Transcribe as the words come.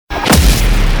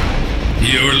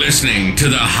You're listening to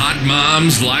the Hot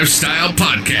Moms Lifestyle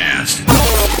Podcast.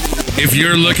 If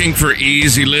you're looking for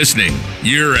easy listening,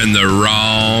 you're in the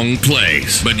wrong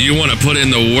place. But you want to put in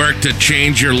the work to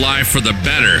change your life for the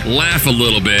better, laugh a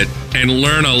little bit, and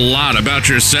learn a lot about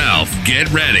yourself. Get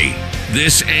ready.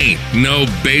 This ain't no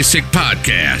basic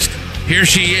podcast. Here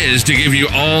she is to give you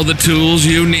all the tools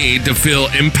you need to feel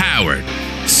empowered,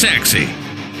 sexy,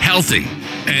 healthy,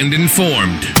 and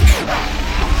informed.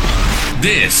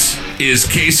 This is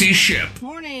Casey Ship.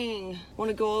 Morning. I want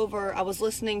to go over, I was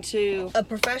listening to a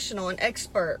professional, an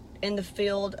expert in the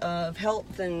field of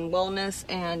health and wellness,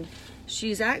 and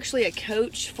she's actually a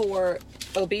coach for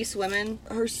obese women.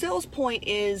 Her sales point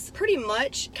is pretty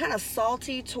much kind of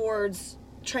salty towards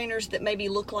trainers that maybe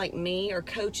look like me or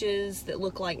coaches that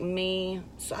look like me.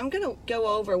 So I'm going to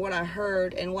go over what I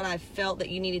heard and what I felt that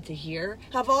you needed to hear.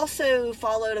 I've also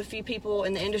followed a few people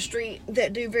in the industry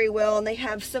that do very well, and they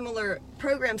have similar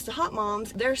programs to Hot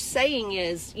Moms. Their saying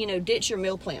is, ditch your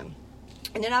meal plan.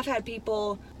 And then I've had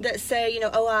people that say,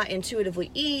 I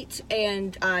intuitively eat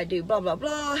and I do blah, blah,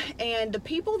 blah. And the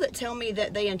people that tell me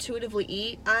that they intuitively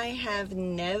eat, I have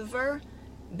never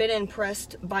been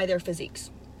impressed by their physiques,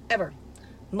 ever.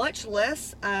 Much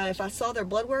less, if I saw their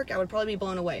blood work, I would probably be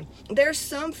blown away. There's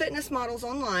some fitness models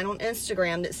online on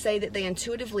Instagram that say that they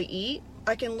intuitively eat.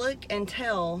 I can look and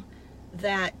tell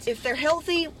that if they're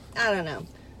healthy, I don't know.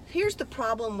 Here's the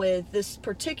problem with this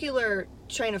particular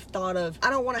train of thought of, I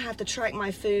don't want to have to track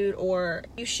my food, or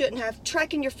you shouldn't have,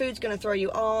 tracking your food's going to throw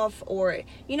you off, or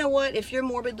you know what, if you're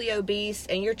morbidly obese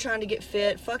and you're trying to get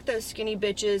fit, fuck those skinny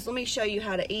bitches, let me show you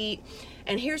how to eat.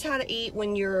 And here's how to eat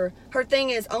when her thing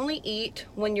is only eat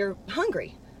when you're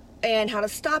hungry, and how to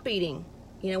stop eating,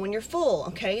 when you're full,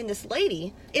 okay? And this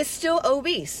lady is still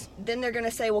obese. Then they're going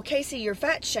to say, well, Casey, you're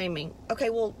fat shaming. Okay,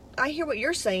 well, I hear what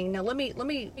you're saying. Now let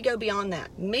me go beyond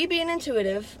that. Me being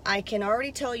intuitive, I can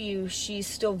already tell you she's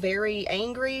still very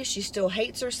angry. She still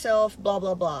hates herself, blah,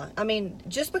 blah, blah. I mean,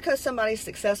 just because somebody's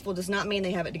successful does not mean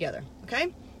they have it together,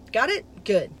 okay? Got it?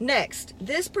 Good. Next,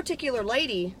 this particular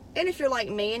lady, and if you're like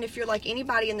me, and if you're like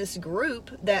anybody in this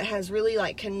group that has really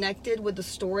connected with the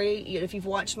story, if you've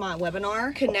watched my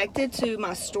webinar, connected to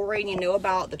my story and you know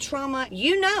about the trauma,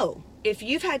 if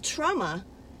you've had trauma,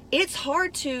 it's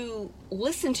hard to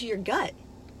listen to your gut.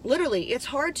 Literally, it's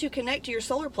hard to connect to your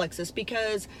solar plexus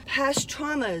because past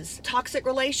traumas, toxic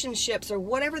relationships, or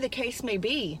whatever the case may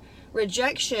be,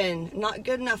 rejection, not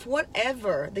good enough,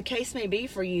 whatever the case may be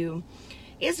for you,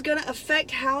 is going to affect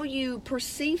how you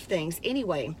perceive things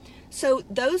anyway. So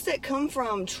those that come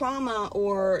from trauma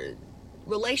or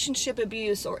relationship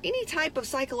abuse or any type of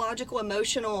psychological,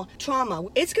 emotional trauma,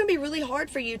 it's going to be really hard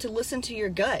for you to listen to your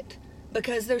gut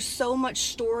because there's so much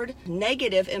stored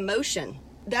negative emotion.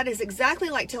 That is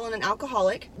exactly like telling an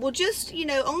alcoholic, well, just,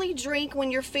 only drink when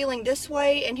you're feeling this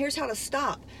way, and here's how to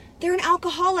stop. They're an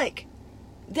alcoholic.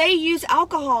 They use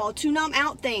alcohol to numb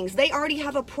out things. They already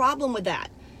have a problem with that.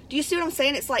 Do you see what I'm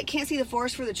saying? It's like can't see the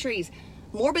forest for the trees.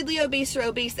 Morbidly obese or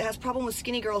obese that has problem with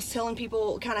skinny girls telling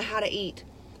people kind of how to eat,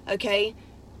 okay?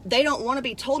 They don't want to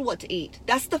be told what to eat.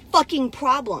 That's the fucking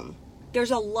problem.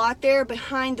 There's a lot there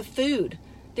behind the food.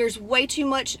 There's way too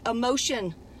much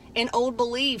emotion and old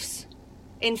beliefs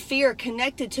and fear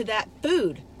connected to that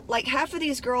food. Like half of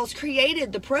these girls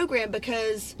created the program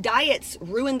because diets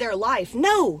ruined their life.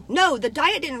 No, the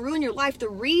diet didn't ruin your life. The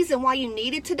reason why you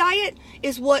needed to diet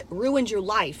is what ruined your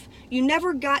life. You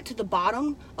never got to the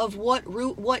bottom of what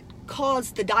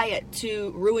caused the diet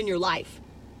to ruin your life.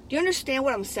 Do you understand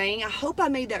what I'm saying? I hope I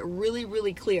made that really,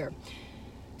 really clear.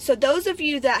 So those of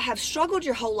you that have struggled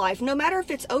your whole life, no matter if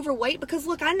it's overweight, because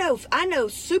look, I know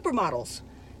supermodels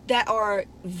that are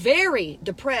very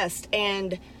depressed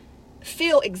and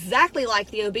feel exactly like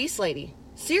the obese lady.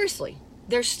 Seriously.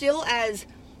 They're still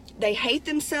they hate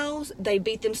themselves. They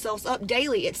beat themselves up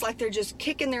daily. It's like they're just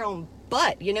kicking their own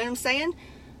butt. You know what I'm saying?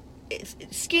 It's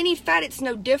skinny, fat, it's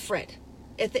no different.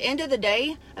 At the end of the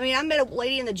day, I met a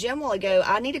lady in the gym a while ago.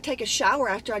 I need to take a shower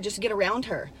after I just get around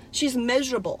her. She's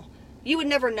miserable. You would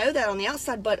never know that on the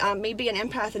outside, but me being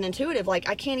empath and intuitive, I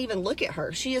can't even look at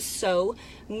her. She is so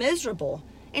miserable.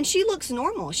 And she looks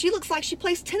normal. She looks like she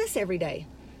plays tennis every day.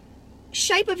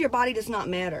 Shape of your body does not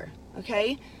matter,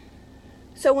 okay?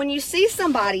 So when you see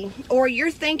somebody, or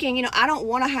you're thinking, I don't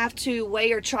want to have to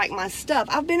weigh or track my stuff.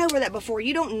 I've been over that before.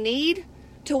 You don't need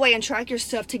to weigh and track your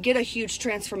stuff to get a huge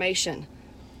transformation.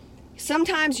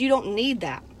 Sometimes you don't need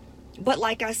that. But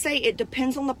like I say, it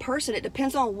depends on the person. It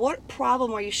depends on what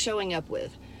problem are you showing up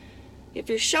with. If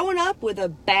you're showing up with a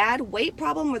bad weight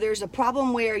problem, or there's a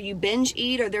problem where you binge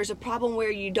eat, or there's a problem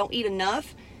where you don't eat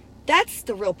enough, that's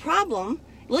the real problem.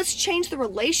 Let's change the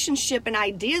relationship and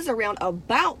ideas around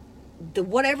about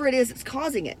whatever it is that's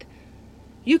causing it.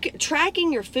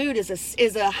 Tracking your food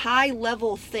is a high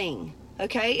level thing.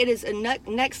 Okay, it is a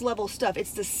next level stuff.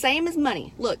 It's the same as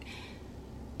money. Look,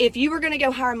 if you were going to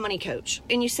go hire a money coach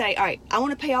and you say, all right, I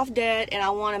want to pay off debt and I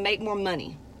want to make more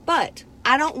money, but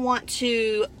I don't want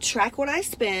to track what I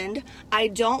spend. I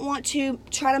don't want to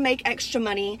try to make extra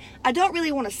money. I don't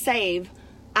really want to save.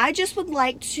 I just would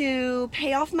like to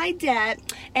pay off my debt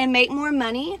and make more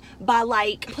money by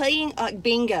like playing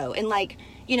bingo and like,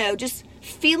 you know, just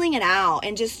feeling it out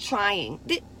and just trying.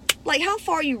 Like, how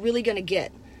far are you really going to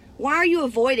get? Why are you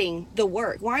avoiding the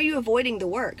work? Why are you avoiding the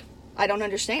work? I don't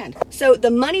understand. So the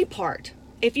money part,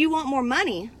 if you want more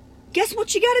money, guess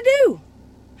what you got to do?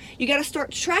 You got to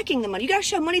start tracking the money. You got to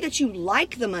show money that you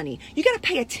like the money. You got to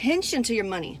pay attention to your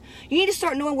money. You need to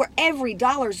start knowing where every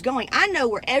dollar is going. I know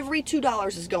where every $2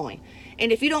 is going.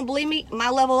 And if you don't believe me,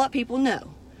 my level up people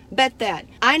know. Bet that.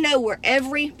 I know where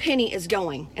every penny is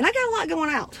going. And I got a lot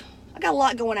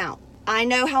going out. I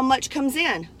know how much comes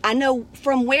in. I know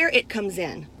from where it comes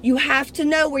in. You have to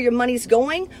know where your money's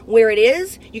going, where it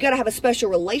is. You got to have a special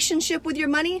relationship with your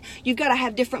money. You've got to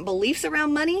have different beliefs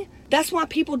around money. That's why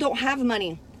people don't have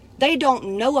money. They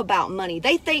don't know about money.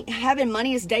 They think having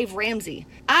money is Dave Ramsey.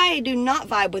 I do not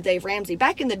vibe with Dave Ramsey.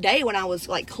 Back in the day when I was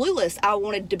like clueless, I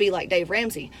wanted to be like Dave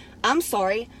Ramsey. I'm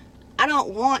sorry. I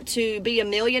don't want to be a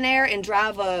millionaire and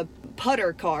drive a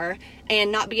putter car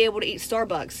and not be able to eat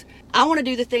Starbucks. I want to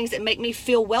do the things that make me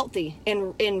feel wealthy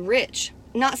and rich.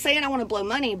 Not saying I want to blow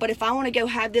money, but if I want to go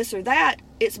have this or that,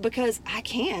 it's because I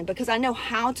can, because I know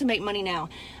how to make money now.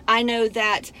 I know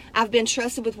that I've been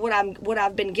trusted with what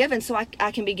I've been given, so I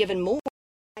can be given more.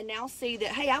 I now see that,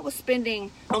 hey, I was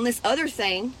spending on this other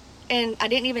thing and I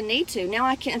didn't even need to. Now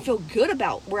I can feel good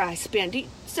about where I spend.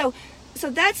 So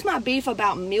that's my beef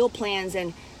about meal plans.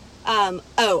 And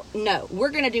oh no,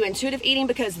 we're going to do intuitive eating,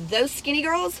 because those skinny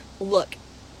girls, look,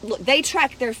 they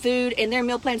track their food and their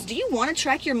meal plans. Do you want to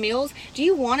track your meals? Do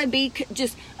you want to be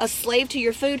just a slave to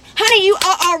your food? Honey, you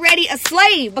are already a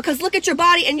slave, because look at your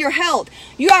body and your health.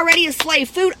 You're already a slave.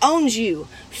 Food owns you.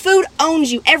 Food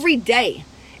owns you every day.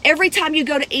 Every time you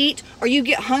go to eat or you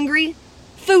get hungry,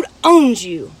 food owns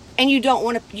you. And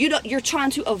you're trying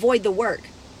to avoid the work.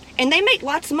 And they make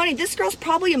lots of money. This girl's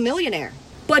probably a millionaire.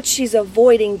 But she's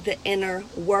avoiding the inner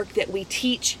work that we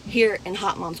teach here in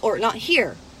Hot Moms. Or not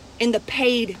here, in the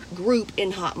paid group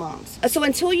in Hot Moms. So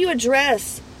until you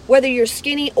address whether you're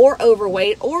skinny or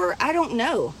overweight, or I don't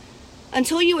know,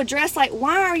 until you address, like,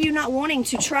 why are you not wanting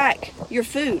to track your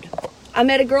food? I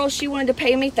met a girl, she wanted to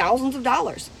pay me thousands of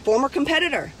dollars. Former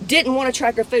competitor. Didn't want to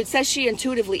track her food. Says she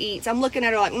intuitively eats. I'm looking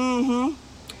at her like,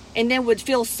 and then would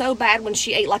feel so bad when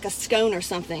she ate like a scone or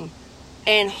something.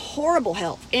 And horrible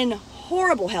health,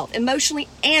 emotionally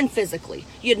and physically.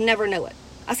 You'd never know it.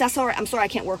 I said, I'm sorry, I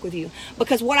can't work with you.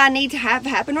 Because what I need to have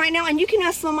happen right now, and you can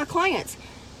ask some of my clients.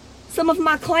 Some of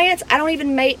my clients, I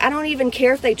don't even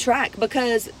care if they track,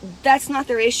 because that's not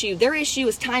their issue. Their issue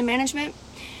is time management.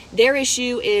 Their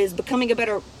issue is becoming a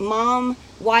better mom,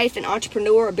 wife, and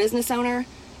entrepreneur or business owner.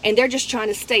 And they're just trying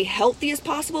to stay healthy as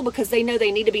possible, because they know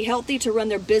they need to be healthy to run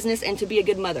their business and to be a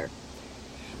good mother.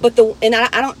 But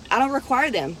I don't require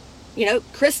them. You know,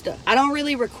 Krista, I don't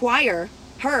really require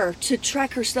her to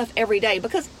track her stuff every day,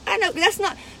 because I know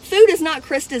food is not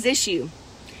Krista's issue.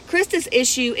 Krista's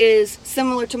issue is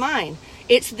similar to mine.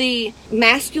 It's the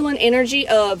masculine energy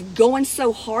of going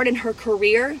so hard in her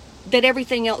career that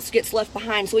everything else gets left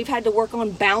behind. So we've had to work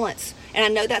on balance. And I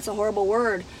know that's a horrible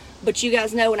word, but you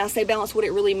guys know when I say balance what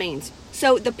it really means.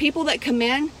 So the people that come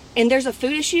in and there's a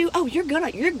food issue, we're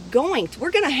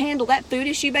gonna handle that food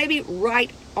issue, baby,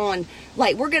 right on.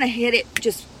 Like, we're gonna hit it.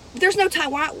 Just, there's no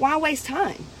time. Why waste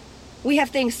time? We have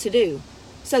things to do.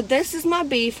 So this is my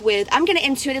beef with, I'm gonna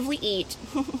intuitively eat.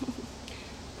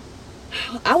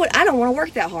 I don't want to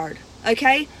work that hard.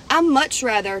 Okay, I much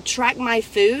rather track my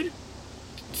food,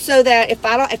 so that if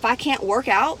I can't work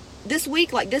out this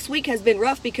week, like this week has been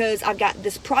rough because I've got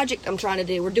this project I'm trying to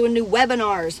do. We're doing new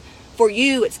webinars for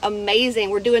you. It's amazing.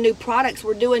 We're doing new products.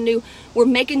 We're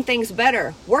making things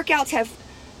better. Workouts have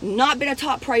not been a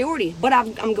top priority, but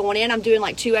I'm going in, I'm doing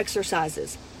like 2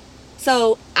 exercises.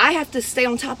 So I have to stay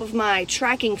on top of my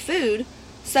tracking food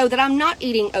so that I'm not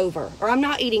eating over or I'm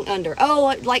not eating under.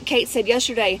 Oh, like Kate said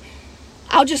yesterday,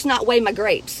 I'll just not weigh my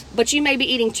grapes. But you may be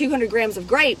eating 200 grams of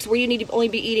grapes where you need to only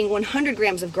be eating 100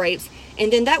 grams of grapes.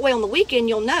 And then that way on the weekend,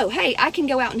 you'll know, hey, I can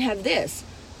go out and have this.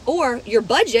 Or your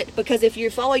budget, because if you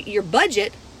follow your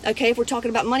budget, okay, if we're talking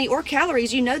about money or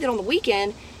calories, you know that on the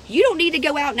weekend, you don't need to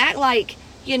go out and act like,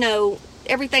 you know,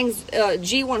 everything's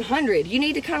G100. You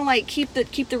need to kind of like keep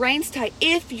the reins tight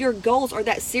if your goals are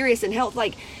that serious in health.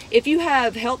 Like if you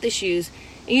have health issues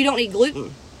and you don't eat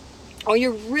gluten, or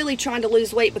you're really trying to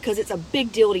lose weight because it's a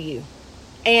big deal to you,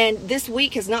 and this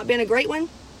week has not been a great one,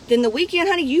 then the weekend,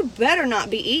 honey, you better not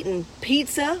be eating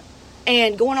pizza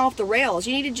and going off the rails.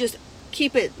 You need to just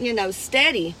keep it,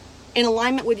 steady in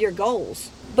alignment with your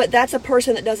goals. But that's a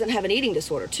person that doesn't have an eating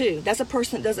disorder too. That's a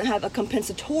person that doesn't have a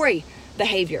compensatory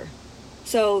behavior.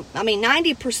 So,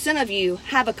 90% of you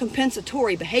have a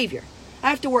compensatory behavior. I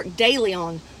have to work daily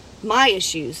on my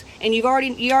issues. And you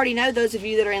already know, those of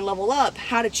you that are in Level Up,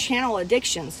 how to channel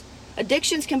addictions.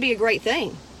 Addictions can be a great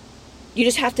thing. You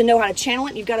just have to know how to channel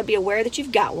it. You've got to be aware that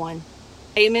you've got one.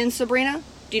 Amen, Sabrina?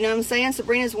 Do you know what I'm saying?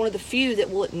 Sabrina is one of the few that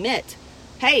will admit,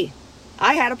 hey,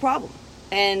 I had a problem.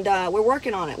 And we're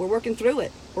working on it. We're working through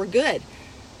it. We're good.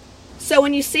 So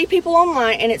when you see people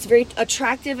online and it's very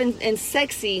attractive and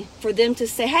sexy for them to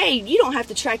say, hey, you don't have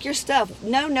to track your stuff.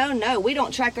 No. We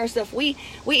don't track our stuff. We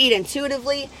eat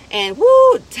intuitively, and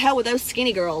woo, to hell with those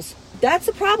skinny girls. That's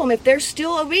a problem if they're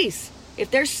still obese.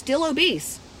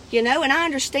 And I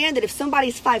understand that if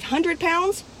somebody's 500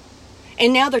 pounds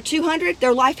and now they're 200,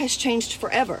 their life has changed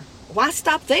forever. Why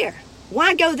stop there?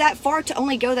 Why go that far to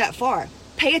only go that far?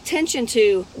 Pay attention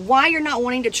to why you're not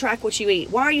wanting to track what you eat.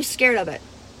 Why are you scared of it?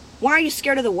 Why are you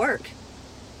scared of the work?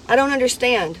 I don't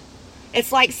understand.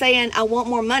 It's like saying, I want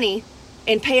more money,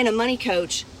 and paying a money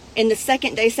coach, and the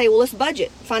second they say, well, let's budget.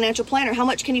 Financial planner, how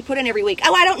much can you put in every week?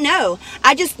 Oh, I don't know.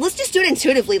 Let's just do it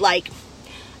intuitively, like,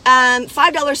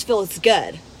 $5 feels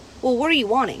good. Well, what are you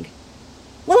wanting?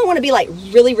 Well, I want to be like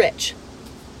really rich.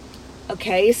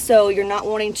 Okay, so you're not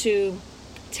wanting to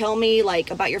tell me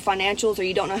like about your financials, or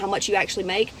you don't know how much you actually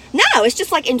make? No, it's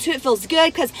just like intuitive feels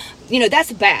good, because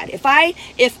that's bad. If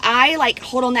I like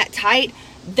hold on that tight,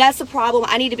 that's a problem.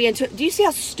 I need to be intuitive. Do you see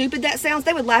how stupid that sounds?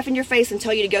 They would laugh in your face and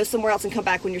tell you to go somewhere else and come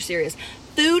back when you're serious.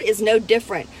 Food is no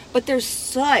different, but there's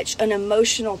such an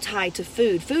emotional tie to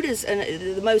food. Food is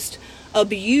the most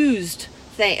abused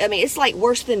thing. It's like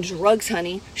worse than drugs,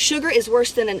 honey. Sugar is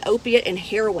worse than an opiate and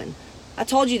heroin. I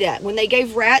told you that. When they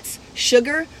gave rats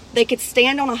sugar, they could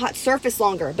stand on a hot surface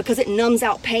longer because it numbs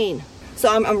out pain. So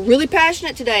I'm really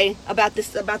passionate today about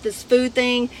this food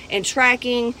thing and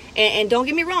tracking. And don't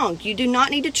get me wrong, you do not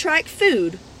need to track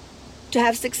food to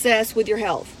have success with your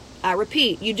health. I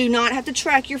repeat, you do not have to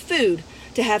track your food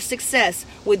to have success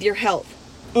with your health.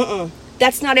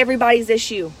 That's not everybody's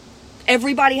issue.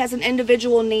 Everybody has an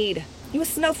individual need. You a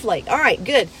snowflake. All right,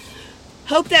 good.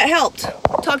 Hope that helped.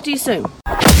 Talk to you soon.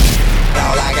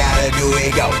 All I gotta do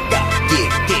is go,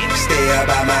 get, stay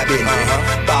about my business,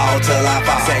 ball till I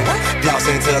fall, floss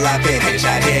until I finish,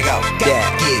 here go,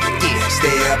 get,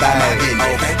 stay about my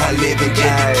business, I live in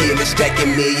Kentucky,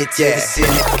 stacking millions to the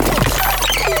ceiling.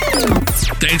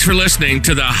 Thanks for listening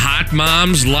to the Hot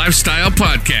Moms Lifestyle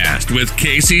Podcast with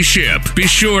Casey Shipp. Be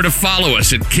sure to follow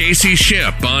us at Casey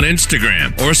Shipp on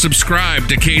Instagram or subscribe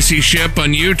to Casey Shipp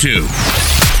on YouTube.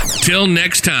 Till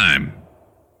next time.